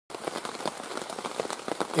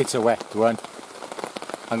It's a wet one.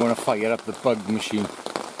 I'm going to fire up the bug machine.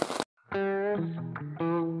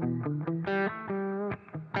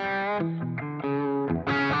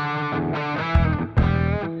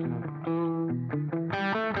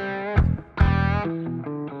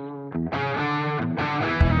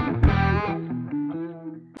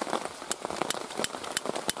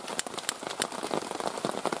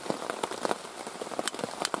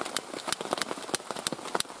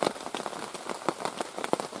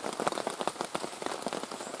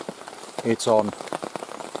 It's on.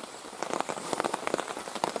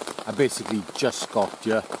 I basically just got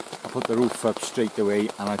here. I put the roof up straight away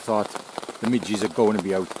and I thought the midges are going to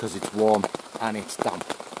be out because it's warm and it's damp.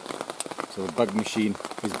 So the bug machine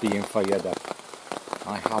is being fired up.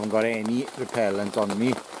 I haven't got any repellent on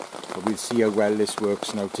me, but we'll see how well this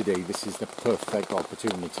works now today. This is the perfect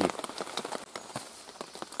opportunity.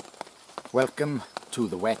 Welcome to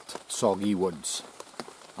the wet, soggy woods.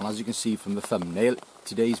 And as you can see from the thumbnail,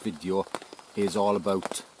 today's video is all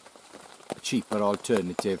about a cheaper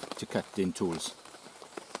alternative to cutting tools.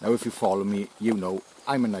 Now if you follow me, you know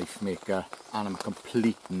I'm a knife maker and I'm a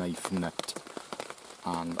complete knife nut.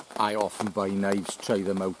 And I often buy knives, try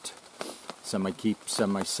them out. Some I keep,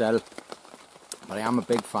 some I sell. But I am a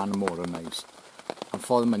big fan of Mora knives. And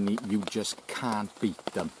for the money, you just can't beat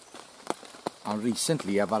them. And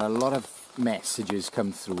recently I've had a lot of messages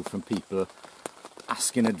come through from people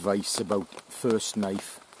asking advice about first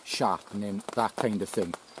knife, sharpening, that kind of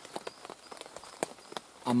thing.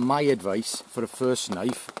 And my advice for a first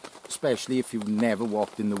knife, especially if you've never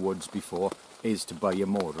walked in the woods before, is to buy a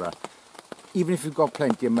Mora. Even if you've got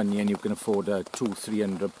plenty of money and you can afford a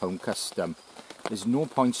 £200–300 custom, there's no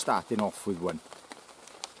point starting off with one.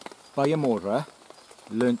 Buy a Mora,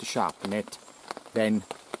 learn to sharpen it, then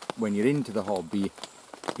when you're into the hobby,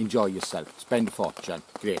 enjoy yourself, spend a fortune.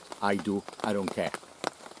 Great, I do, I don't care.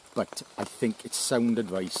 But I think it's sound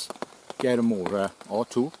advice. Get a Mora, or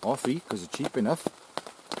two, or three, because it's cheap enough.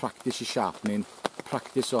 Practice your sharpening,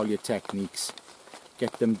 practice all your techniques,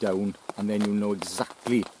 get them down, and then you'll know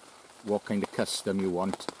exactly what kind of custom you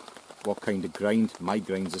want, what kind of grind. My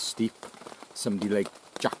grinds are steep. Somebody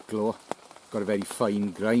like Jacklo got a very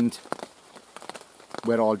fine grind.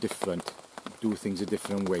 We're all different, do things a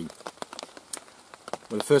different way.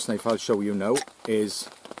 Well, the first knife I'll show you now is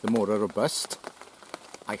the Mora Robust.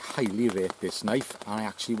 I highly rate this knife, and I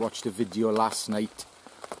actually watched a video last night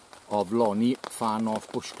of Lonnie, fan of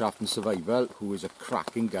Bushcraft and Survival, who is a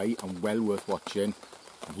cracking guy and well worth watching.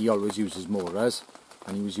 And he always uses Moras,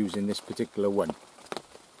 and he was using this particular one.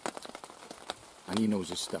 And he knows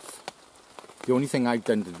his stuff. The only thing I've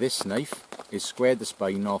done to this knife is squared the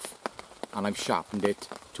spine off, and I've sharpened it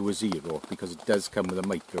to a 0 because it does come with a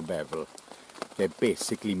micro bevel. They're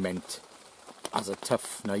basically meant as a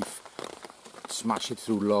tough knife. Smash it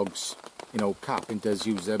through logs. You know, carpenters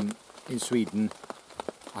use them in Sweden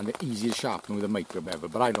and they're easy to sharpen with a micro bevel,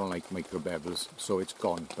 but I don't like micro bevels, so it's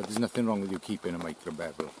gone. But there's nothing wrong with you keeping a micro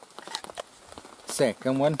bevel.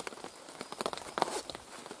 Second one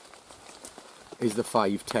is the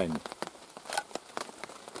 510.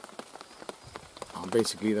 And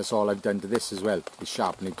basically that's all I've done to this as well, is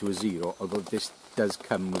sharpen it to a 0, although this does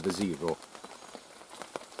come with a 0.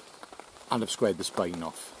 And I've squared the spine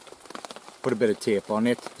off. Put a bit of tape on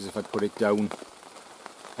it, because if I put it down,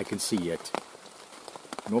 I can see it.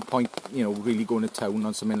 No point, you know, really going to town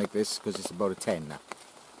on something like this, because it's about a 10 now.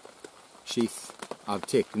 Sheath, I've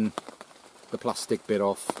taken the plastic bit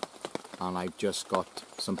off, and I've just got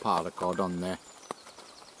some paracord on there,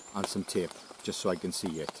 and some tape, just so I can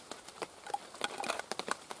see it.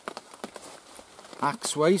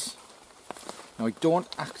 Axe wise, now I don't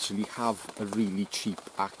actually have a really cheap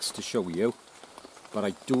axe to show you, but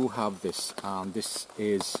I do have this, and this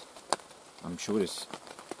is, I'm sure this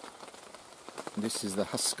is the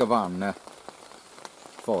Husqvarna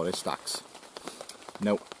forest axe.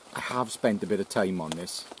 Now, I have spent a bit of time on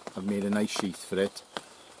this. I've made a nice sheath for it,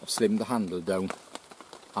 I've slimmed the handle down,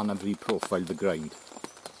 and I've reprofiled the grind.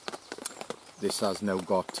 This has now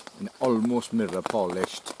got an almost mirror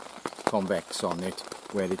polished convex on it,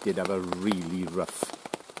 where it did have a really rough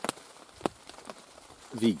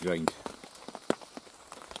V-grind.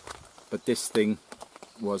 But this thing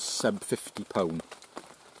was sub £50.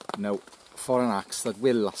 Now, for an axe that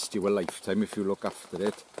will last you a lifetime if you look after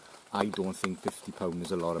it, I don't think £50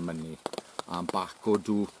 is a lot of money. Bahco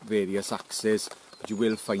do various axes, but you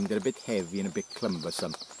will find they're a bit heavy and a bit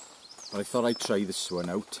cumbersome. But I thought I'd try this one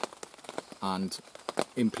out, and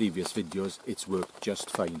in previous videos it's worked just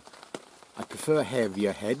fine. I prefer a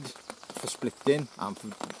heavier head for splitting and for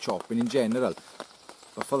chopping in general,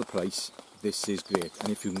 but for the price, this is great. And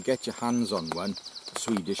if you can get your hands on one, the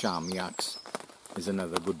Swedish Army axe is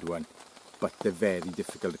another good one. But they're very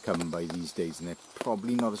difficult to come by these days, and they're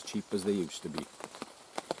probably not as cheap as they used to be.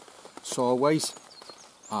 Saw wise,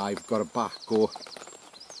 I've got a bahco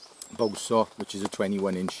bow saw, which is a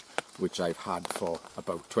 21 inch, which I've had for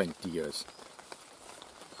about 20 years.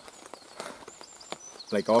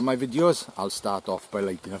 Like all my videos, I'll start off by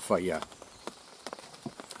lighting a fire.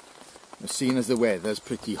 Now, seeing as the weather's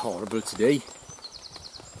pretty horrible today,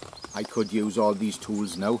 I could use all these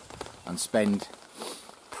tools now and spend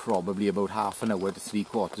probably about half an hour to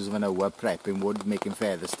 3/4 of an hour prepping wood, making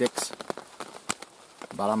feather sticks.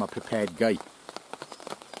 But I'm a prepared guy.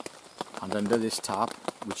 And under this tarp,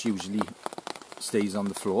 which usually stays on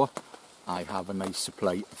the floor, I have a nice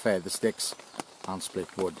supply of feather sticks and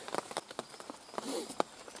split wood.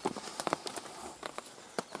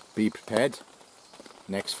 Be prepared.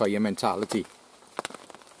 Next fire mentality.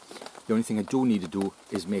 The only thing I do need to do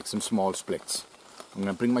is make some small splits. I'm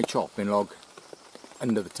going to bring my chopping log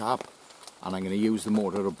under the tarp, and I'm going to use the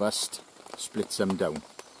Mora robust, split some down.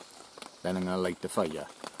 Then I'm going to light the fire.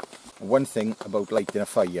 One thing about lighting a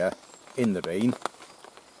fire in the rain,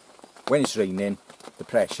 when it's raining, the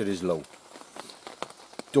pressure is low.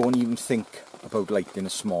 Don't even think about lighting a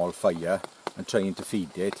small fire and trying to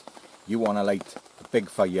feed it. You want to light a big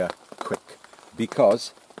fire quick,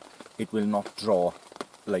 because it will not draw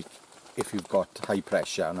like if you've got high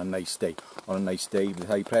pressure on a nice day. On a nice day with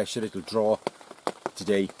high pressure, it'll draw.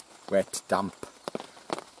 Today, wet, damp,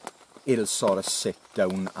 it'll sort of sit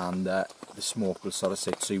down, and the smoke will sort of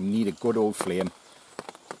sit. So you need a good old flame.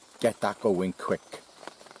 Get that going quick.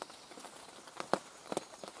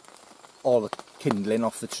 All the kindling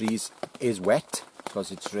off the trees is wet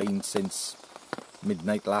because it's rained since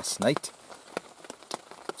midnight last night.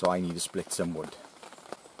 So I need to split some wood.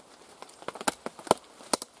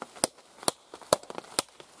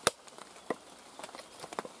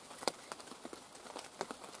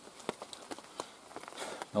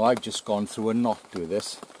 Now I've just gone through a knot with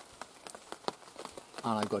this,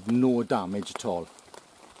 and I've got no damage at all.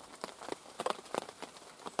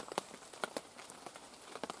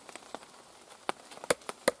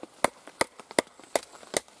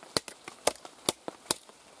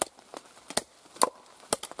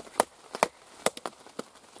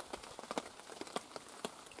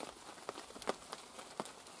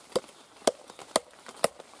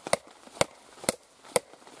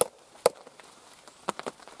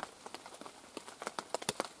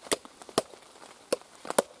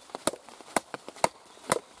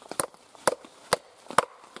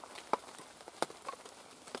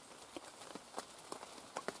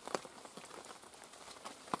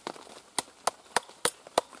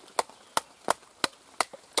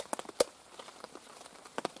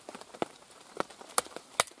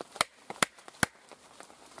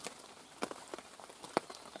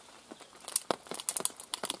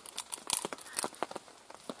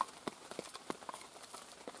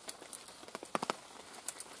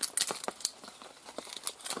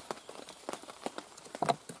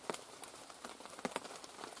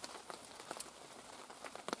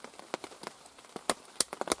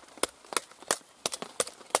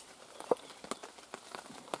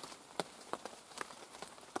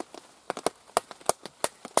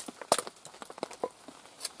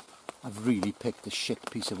 I've really picked a shit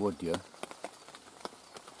piece of wood here.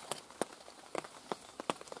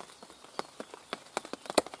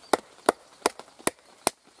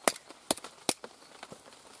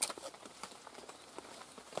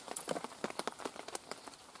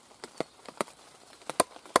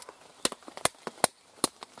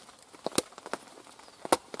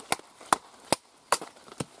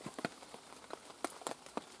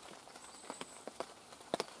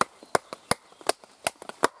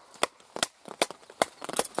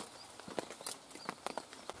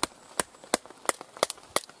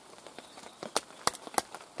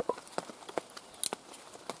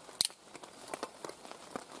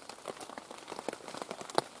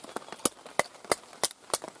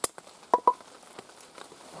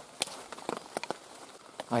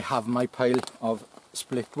 I have my pile of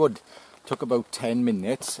split wood. Took about 10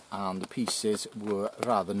 minutes and the pieces were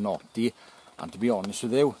rather knotty, and to be honest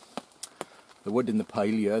with you, the wood in the pile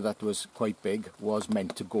here that was quite big was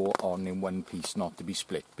meant to go on in one piece, not to be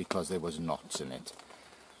split, because there was knots in it.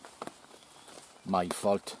 My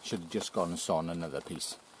fault, should have just gone and sawn another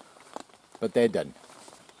piece. But they're done.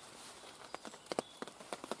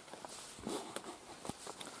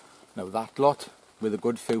 Now that lot, with a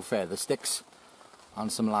good few feather sticks and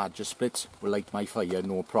some larger splits, will light my fire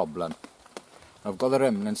no problem. I've got the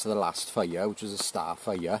remnants of the last fire, which was a star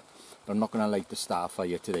fire, but I'm not going to light the star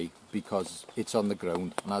fire today because it's on the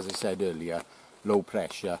ground, and as I said earlier, low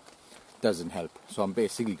pressure doesn't help. So I'm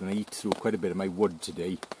basically going to eat through quite a bit of my wood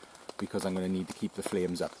today because I'm going to need to keep the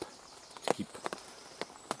flames up to keep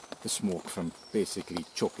the smoke from basically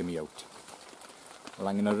choking me out. Well,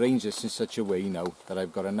 I'm going to arrange this in such a way now that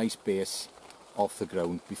I've got a nice base off the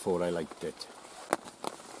ground before I light it.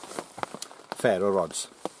 Ferro rods.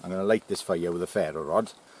 I'm going to light this fire with a ferro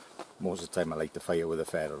rod. Most of the time I light the fire with a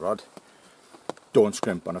ferro rod. Don't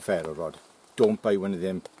scrimp on a ferro rod. Don't buy one of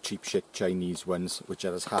them cheap shit Chinese ones which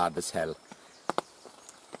are as hard as hell.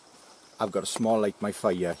 I've got a small light my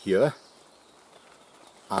fire here,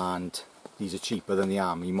 and these are cheaper than the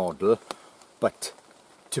army model, but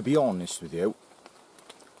to be honest with you,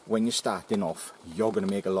 when you're starting off you're going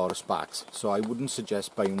to make a lot of sparks, so I wouldn't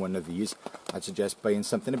suggest buying one of these. I'd suggest buying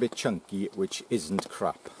something a bit chunky which isn't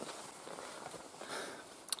crap.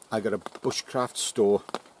 I got a Bushcraft store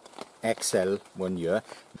XL one year.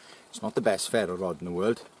 It's not the best ferro rod in the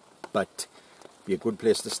world, but be a good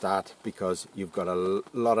place to start because you've got a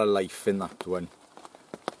lot of life in that one.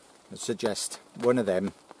 I'd suggest one of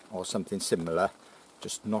them or something similar,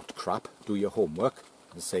 just not crap. Do your homework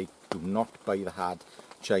and say do not buy the hard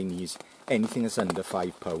Chinese. Anything that's under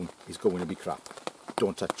 £5 is going to be crap.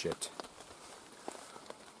 Don't touch it.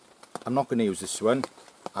 I'm not going to use this one.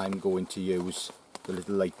 I'm going to use the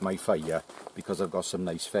little light my fire because I've got some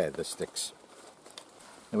nice feather sticks.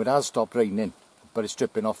 Now it has stopped raining, but it's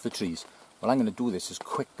dripping off the trees. Well, I'm going to do this as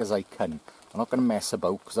quick as I can. I'm not going to mess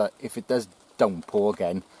about because if it does downpour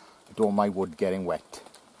again, I don't want my wood getting wet.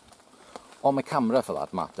 Or my camera for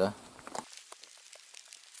that matter.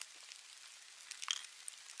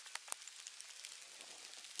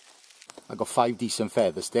 I've got 5 decent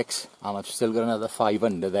feather sticks and I've still got another 5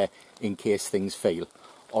 under there in case things fail.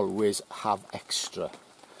 Always have extra.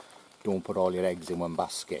 Don't put all your eggs in one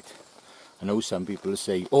basket. I know some people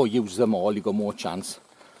say, oh, use them all, you got more chance.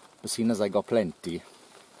 But seeing as I got plenty,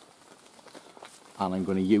 and I'm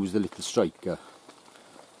going to use the little striker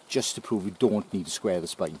just to prove you don't need to square the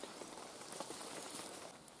spine.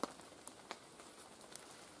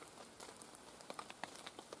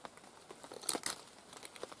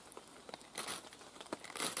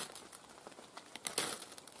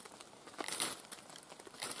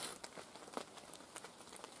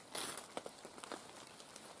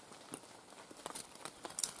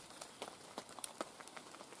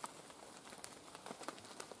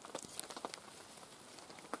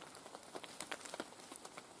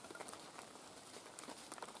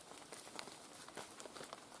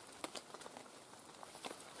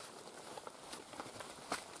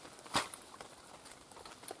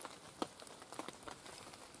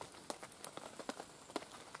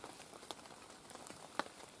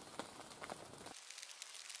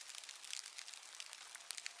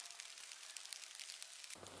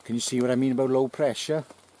 Can you see what I mean about low pressure?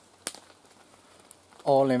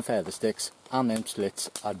 All them feather sticks and them slits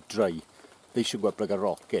are dry. They should go up like a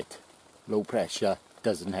rocket. Low pressure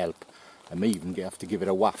doesn't help. I may even have to give it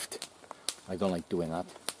a waft. I don't like doing that.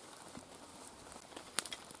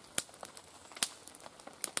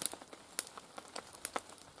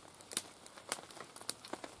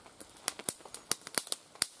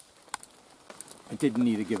 I didn't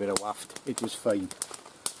need to give it a waft. It was fine.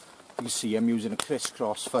 You see I'm using a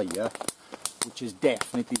crisscross fire, which is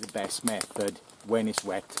definitely the best method when it's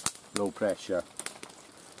wet, low pressure.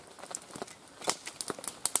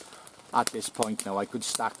 At this point now I could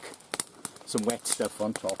stack some wet stuff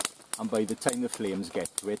on top, and by the time the flames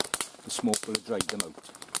get to it, the smoke will have dried them out.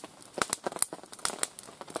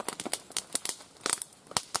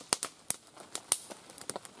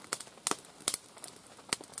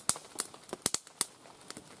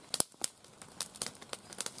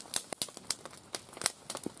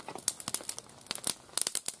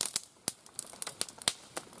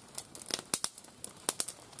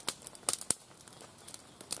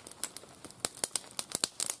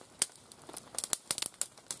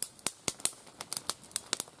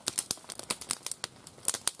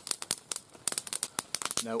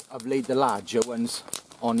 Now I've laid the larger ones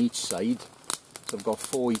on each side, so I've got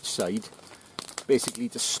 4 each side, basically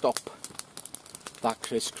to stop that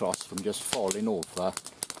crisscross from just falling over.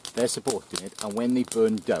 They're supporting it, and when they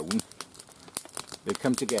burn down, they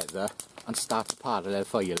come together and start a parallel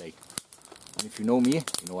fire lay. And if you know me,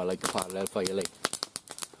 you know I like a parallel fire lay.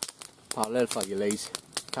 Parallel fire lays,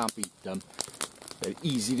 can't beat them. They're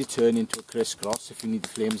easy to turn into a crisscross if you need the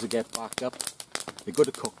flames to get back up. They're good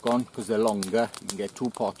to cook on because they're longer. You can get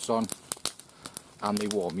 2 pots on, and they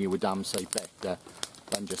warm you a damn sight better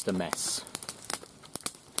than just a mess.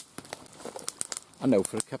 And now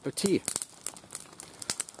for a cup of tea.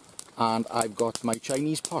 And I've got my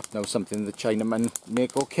Chinese pot now, something the Chinamen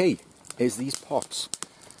make okay, is these pots.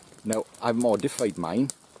 Now, I've modified mine,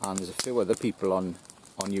 and there's a few other people on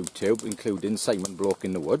YouTube, including Simon Bloke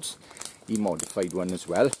in the Woods. He modified one as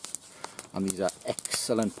well. And these are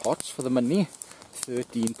excellent pots for the money.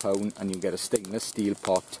 £13, and you get a stainless steel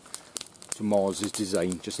pot to Mora's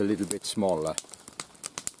design, just a little bit smaller.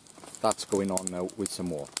 That's going on now with some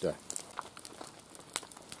water.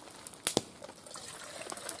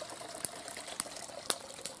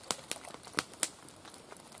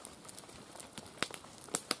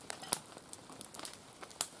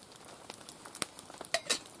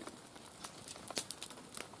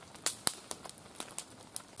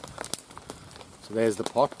 So there's the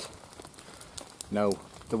pot. Now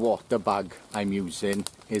the water bag I'm using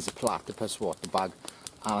is a platypus water bag,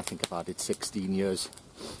 and I think I've had it 16 years.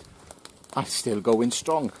 And it's still going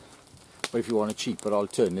strong. But if you want a cheaper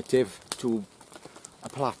alternative to a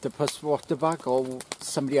platypus water bag or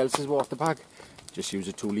somebody else's water bag, just use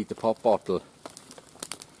a 2 litre pop bottle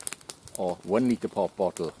or 1 litre pop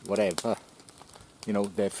bottle, whatever. You know,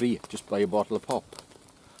 they're free, just buy a bottle of pop.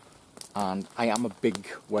 And I am a big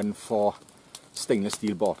one for stainless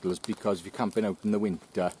steel bottles, because if you're camping out in the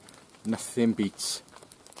winter, nothing beats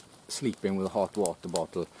sleeping with a hot water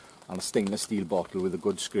bottle, and a stainless steel bottle with a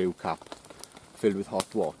good screw cap filled with hot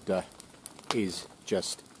water is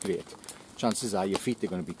just great. Chances are your feet are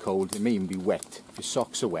going to be cold, they may even be wet. If your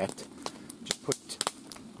socks are wet, just put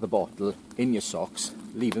the bottle in your socks,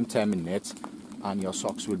 leave them 10 minutes, and your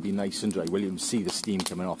socks will be nice and dry. Well, you can see the steam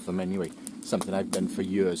coming off them anyway. Something I've done for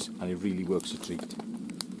years, and it really works a treat.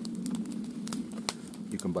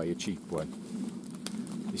 You can buy a cheap one.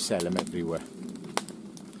 They sell them everywhere.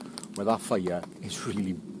 Well, that fire is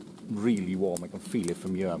really warm. I can feel it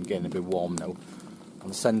from here. I'm getting a bit warm now, and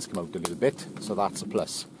the sun's come out a little bit, so that's a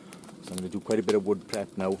plus. So I'm going to do quite a bit of wood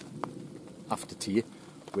prep now after tea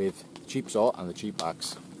with the cheap saw and the cheap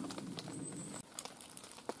axe.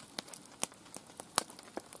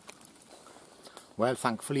 Well,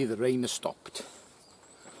 thankfully the rain has stopped.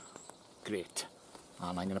 Great.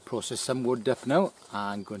 And I'm going to process some wood up now.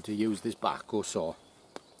 I'm going to use this bahco saw.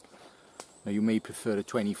 Now, you may prefer a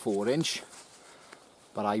 24-inch,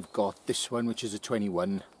 but I've got this one, which is a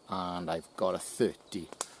 21, and I've got a 30.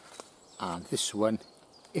 And this one,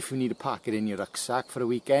 if you need to pack it in your rucksack for a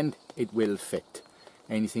weekend, it will fit.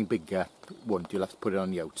 Anything bigger won't. You'll have to put it on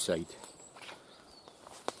the outside.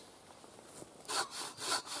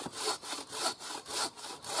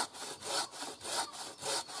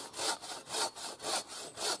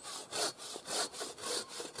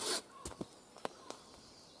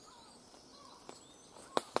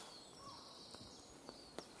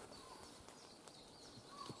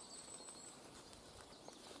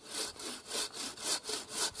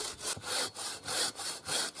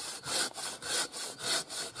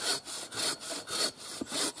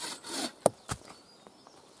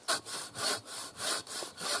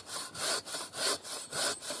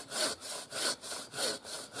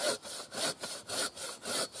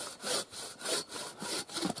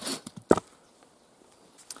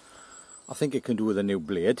 I think it can do with a new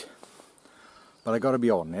blade, but I gotta be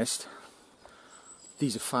honest,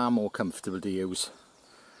 these are far more comfortable to use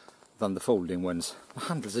than the folding ones. The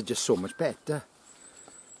handles are just so much better.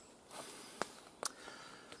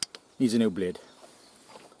 Needs a new blade.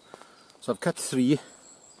 So I've cut 3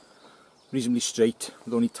 reasonably straight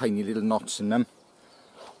with only tiny little knots in them,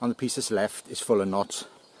 and the piece that's left is full of knots.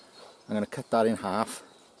 I'm going to cut that in half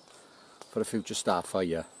for a future start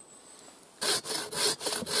fire.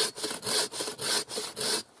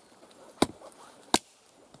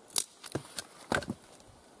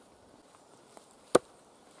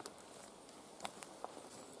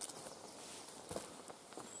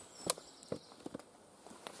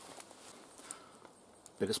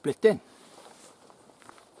 Bit of splitting.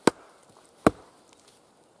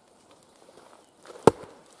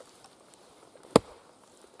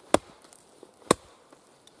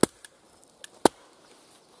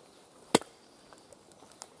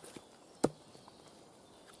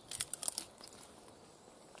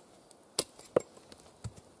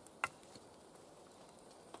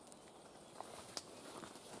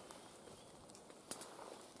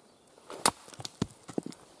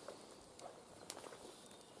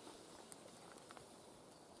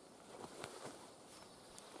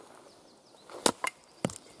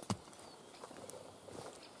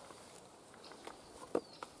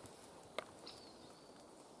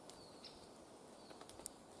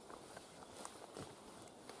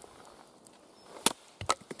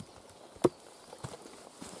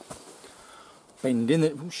 Bending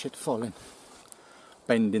the, oh shit, falling.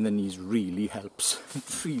 bending the knees really helps.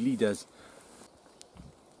 It really does.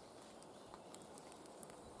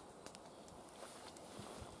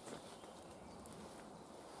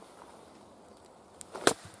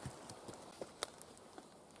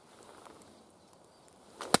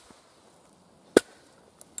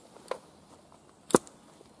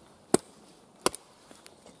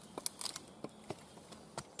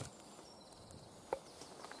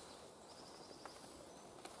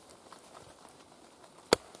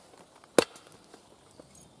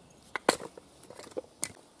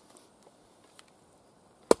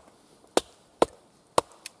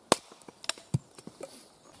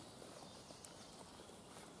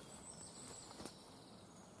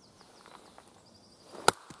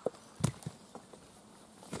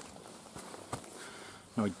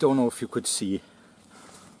 Now I don't know if you could see,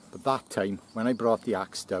 but that time when I brought the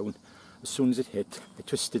axe down, as soon as it hit, I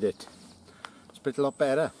twisted it. Split a lot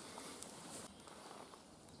better.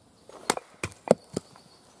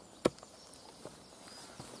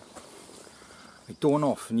 I don't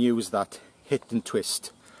often use that hit and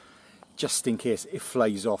twist, just in case it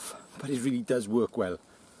flies off, but it really does work well.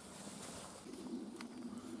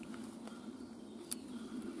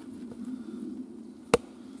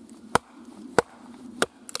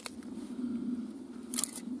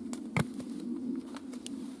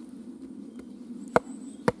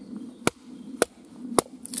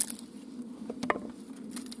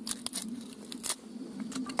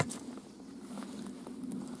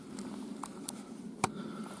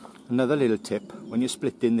 Another little tip, when you're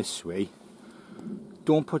splitting this way,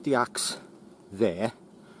 don't put the axe there,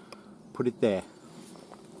 put it there.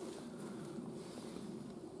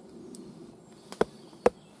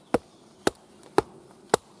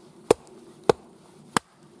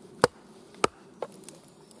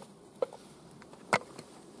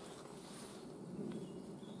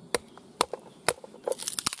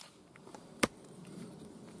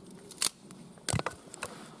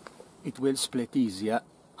 It will split easier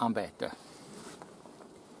and better.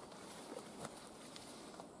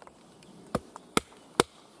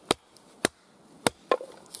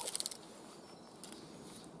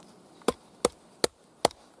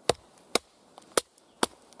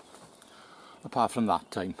 Apart from that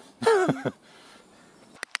time.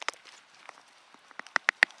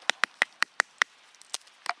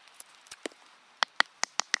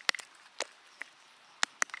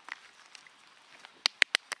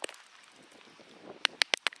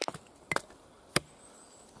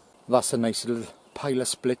 That's a nice little pile of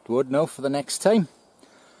split wood now for the next time.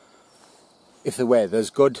 If the weather's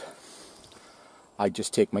good, I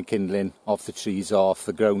just take my kindling off the trees or off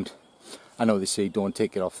the ground. I know they say don't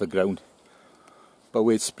take it off the ground, but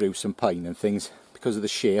with spruce and pine and things, because of the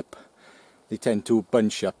shape, they tend to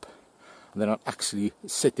bunch up and they're not actually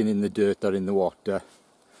sitting in the dirt or in the water.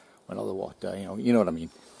 Well, not the water, you know what I mean.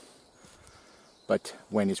 But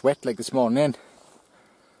when it's wet like this morning,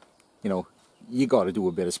 you got to do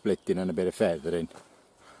a bit of splitting and a bit of feathering.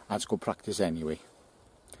 Let's go practice anyway.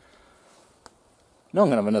 Now I'm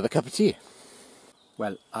going to have another cup of tea.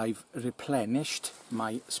 Well, I've replenished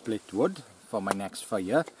my split wood for my next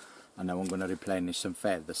fire, and now I'm going to replenish some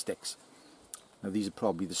feather sticks. Now these are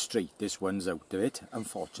probably the straightest ones out of it.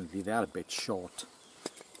 Unfortunately they are a bit short.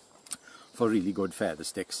 For really good feather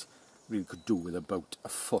sticks, really could do with about a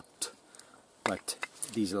foot, but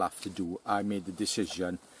these will have to do. I made the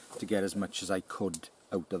decision to get as much as I could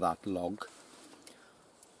out of that log.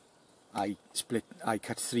 I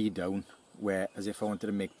cut 3 down, whereas if I wanted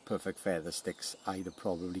to make perfect feather sticks, I'd have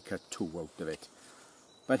probably cut 2 out of it.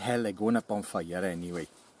 But hell, they're going up on fire anyway.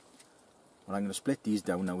 Well, I'm going to split these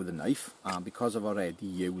down now with a knife, and because I've already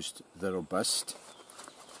used the robust,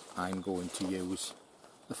 I'm going to use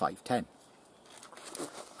the 510.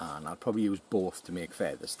 And I'll probably use both to make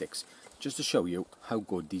feather sticks, just to show you how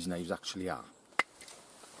good these knives actually are.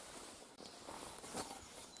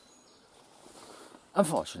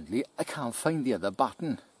 Unfortunately, I can't find the other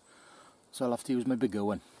batten, so I'll have to use my bigger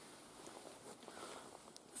one.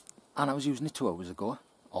 And I was using it 2 hours ago.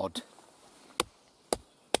 Odd.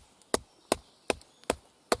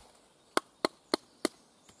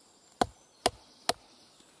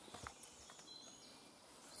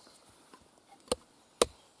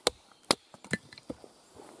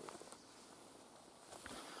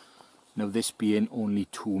 Now this being only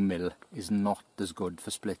 2mm is not as good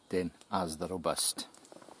for splitting as the robust.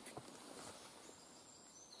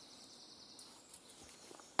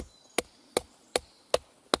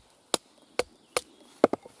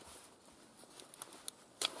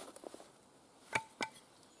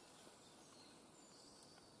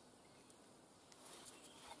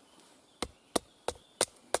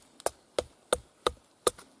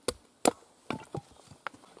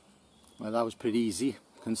 Well, that was pretty easy,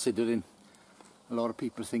 considering a lot of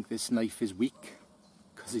people think this knife is weak,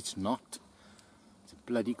 because it's not. It's a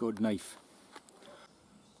bloody good knife.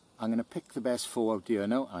 I'm going to pick the best 4 out here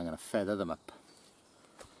now, and I'm going to feather them up.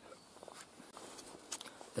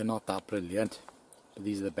 They're not that brilliant, but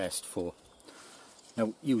these are the best 4.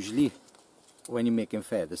 Now, usually when you're making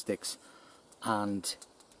feather sticks and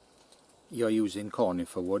you're using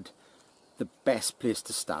conifer wood, the best place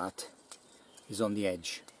to start is on the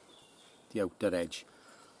edge, the outer edge.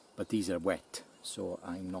 But these are wet, so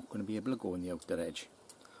I'm not going to be able to go on the outer edge,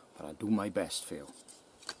 but I'll do my best for you.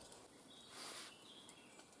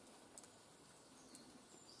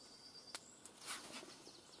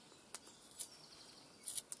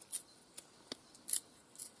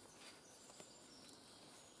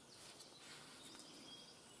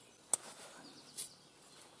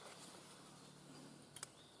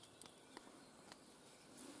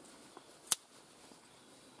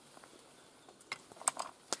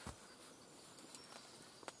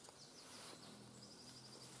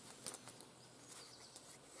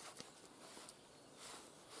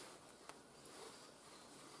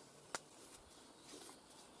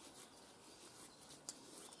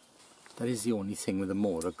 That is the only thing with the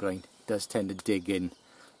Mora grind. It does tend to dig in,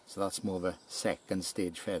 so that's more of a second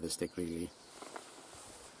stage feather stick really.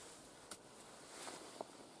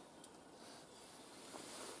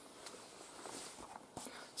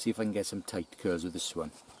 See if I can get some tight curls with this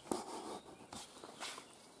one.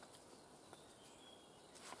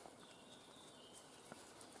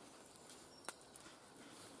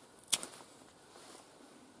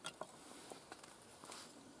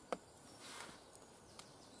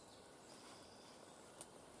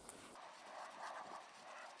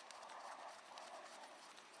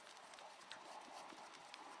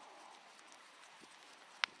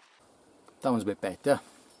 That one's a bit better,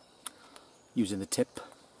 using the tip.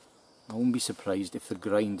 I won't be surprised if the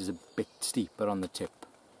grind is a bit steeper on the tip.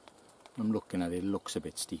 I'm looking at it, it looks a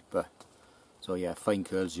bit steeper. So yeah, fine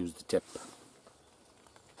curls, use the tip.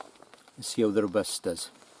 Let's see how the robust does.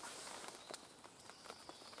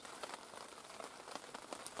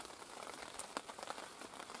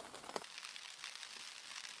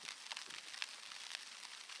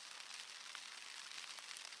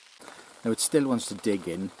 Now it still wants to dig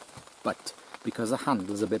in, but because the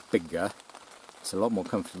handle's a bit bigger, it's a lot more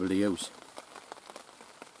comfortable to use.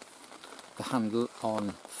 The handle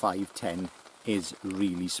on 510 is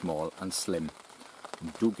really small and slim.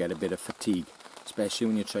 You do get a bit of fatigue, especially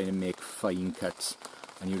when you're trying to make fine cuts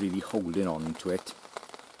and you're really holding on to it.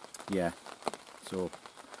 Yeah, so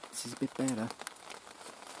this is a bit better.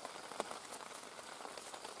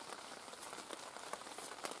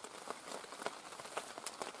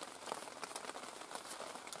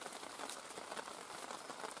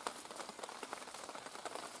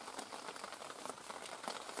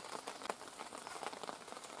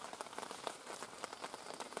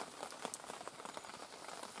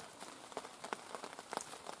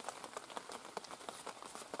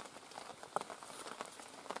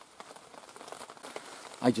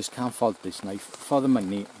 I just can't fault this knife. For the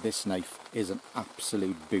money, this knife is an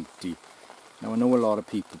absolute beauty. Now I know a lot of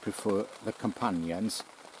people prefer the companions,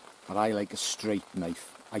 but I like a straight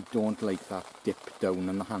knife. I don't like that dip down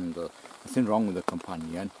on the handle. Nothing wrong with the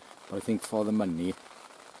companion, but I think for the money,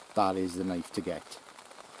 that is the knife to get.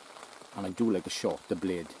 And I do like a shorter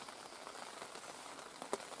blade.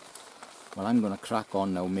 Well, I'm going to crack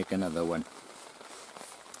on now, make another one.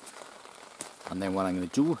 And then what I'm going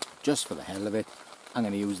to do, just for the hell of it, I'm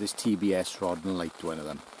going to use this TBS rod and light one of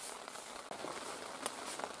them.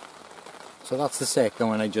 So that's the second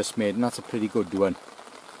one I just made, and that's a pretty good one.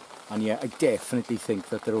 And yeah, I definitely think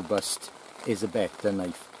that the robust is a better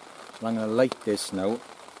knife. So I'm going to light this now,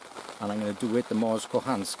 and I'm going to do it the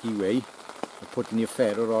Kohansky way, of putting your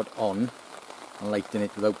ferro rod on and lighting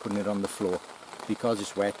it without putting it on the floor, because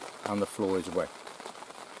it's wet and the floor is wet,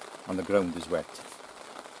 and the ground is wet.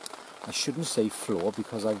 I shouldn't say floor,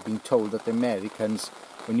 because I've been told that the Americans,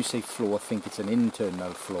 when you say floor, think it's an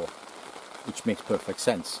internal floor, which makes perfect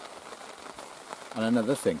sense. And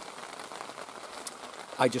another thing,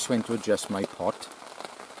 I just went to adjust my pot,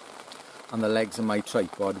 and the legs of my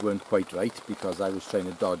tripod weren't quite right, because I was trying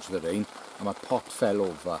to dodge the rain, and my pot fell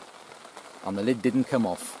over, and the lid didn't come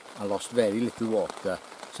off. I lost very little water,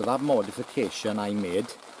 so that modification I made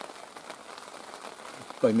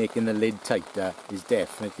by making the lid tighter is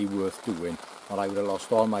definitely worth doing, or I would have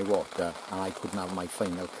lost all my water and I couldn't have my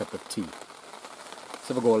final cup of tea. Let's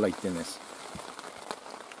have a go lighting this.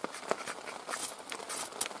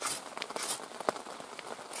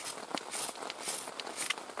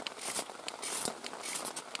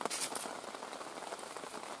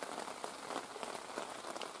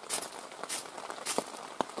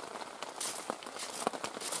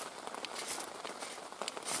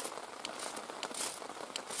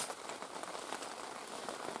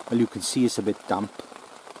 Well, you can see it's a bit damp.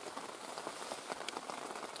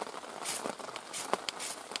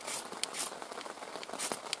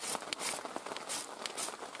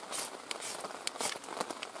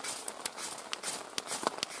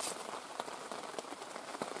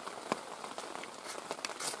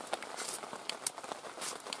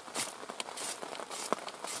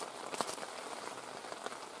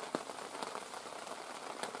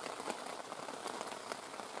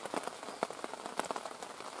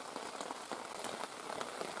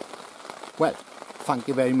 Well, thank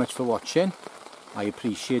you very much for watching. I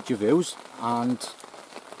appreciate your views, and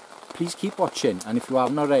please keep watching, and if you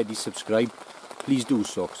haven't already subscribed, please do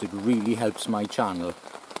so, because it really helps my channel.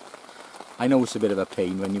 I know it's a bit of a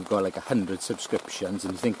pain when you've got like 100 subscriptions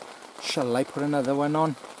and you think, shall I put another one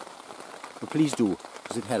on? But please do,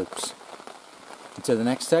 because it helps. Until the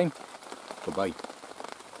next time, goodbye.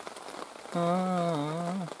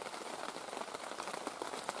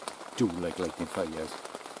 Do like lighting fires.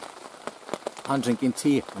 I'm drinking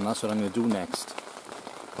tea, and that's what I'm going to do next.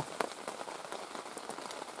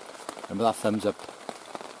 Remember that thumbs up.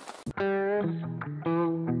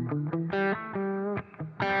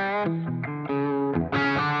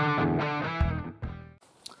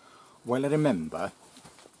 Well, I remember,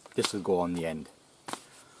 this will go on the end.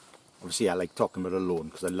 Obviously I like talking about it alone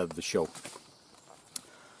because I love the show.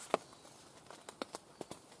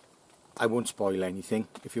 I won't spoil anything.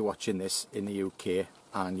 If you're watching this in the UK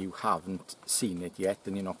and you haven't seen it yet,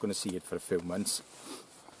 and you're not going to see it for a few months,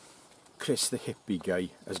 Chris the hippie guy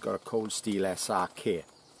has got a Cold Steel SRK.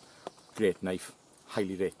 Great knife,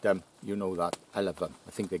 highly rate them, you know that, I love them,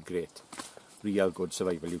 I think they're great. Real good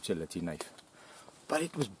survival utility knife. But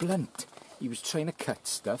it was blunt. He was trying to cut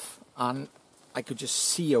stuff and I could just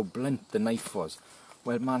see how blunt the knife was.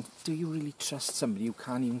 Well man, do you really trust somebody who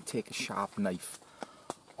can't even take a sharp knife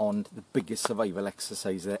on the biggest survival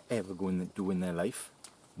exercise they're ever going to do in their life?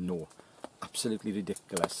 No, absolutely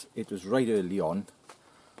ridiculous. It was right early on,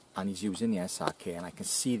 and he's using the SRK, and I can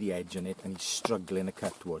see the edge on it, and he's struggling to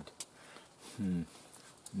cut wood.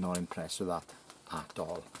 Not impressed with that at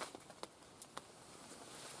all.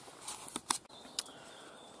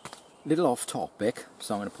 Little off topic,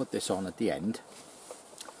 so I'm going to put this on at the end.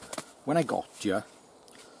 When I got here,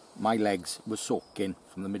 my legs were soaking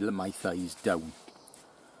from the middle of my thighs down.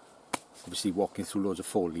 Obviously walking through loads of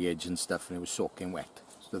foliage and stuff, and it was soaking wet.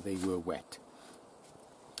 So they were wet.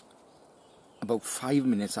 About 5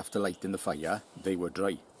 minutes after lighting the fire, they were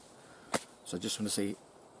dry. So I just want to say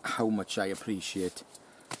how much I appreciate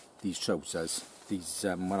these trousers. These,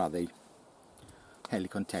 what are they?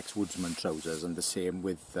 Helicon Tex Woodsman trousers, and the same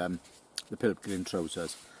with the Pilgrim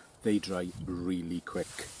trousers. They dry really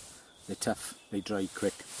quick. They're tough, they dry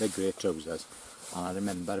quick, they're great trousers. And I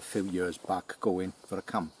remember a few years back going for a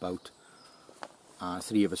camp out, and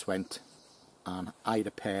 3 of us went, and I had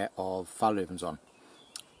a pair of Falravens on,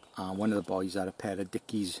 and one of the boys had a pair of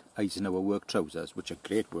Dickies Eisenhower work trousers, which are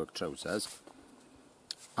great work trousers,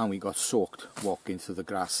 and we got soaked walking through the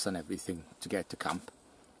grass and everything to get to camp.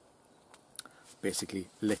 Basically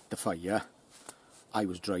lit the fire, I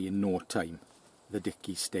was dry in no time, the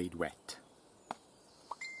Dickies stayed wet.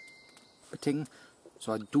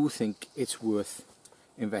 So I do think it's worth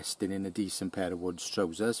investing in a decent pair of Woods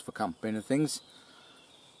trousers for camping and things.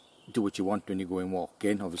 Do what you want when you're going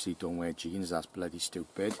walking. Obviously don't wear jeans, that's bloody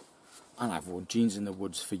stupid. And I've worn jeans in the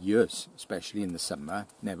woods for years, especially in the summer,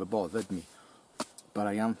 never bothered me. But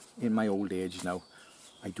I am in my old age now,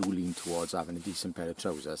 I do lean towards having a decent pair of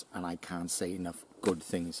trousers, and I can't say enough good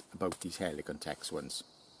things about these Helicon Tex ones.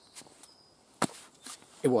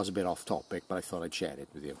 It was a bit off topic, but I thought I'd share it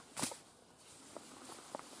with you.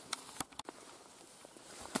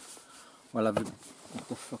 Well, what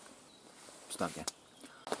the fuck? Start again.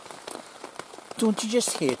 Don't you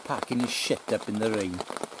just hate packing your shit up in the rain?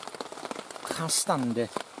 I can't stand it.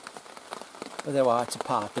 But there are, it's a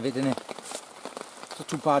part of it, isn't it? It's not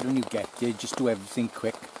too bad when you get there, just do everything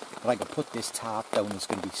quick. But I can put this tarp down, it's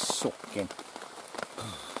going to be soaking.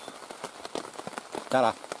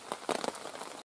 Ta-da.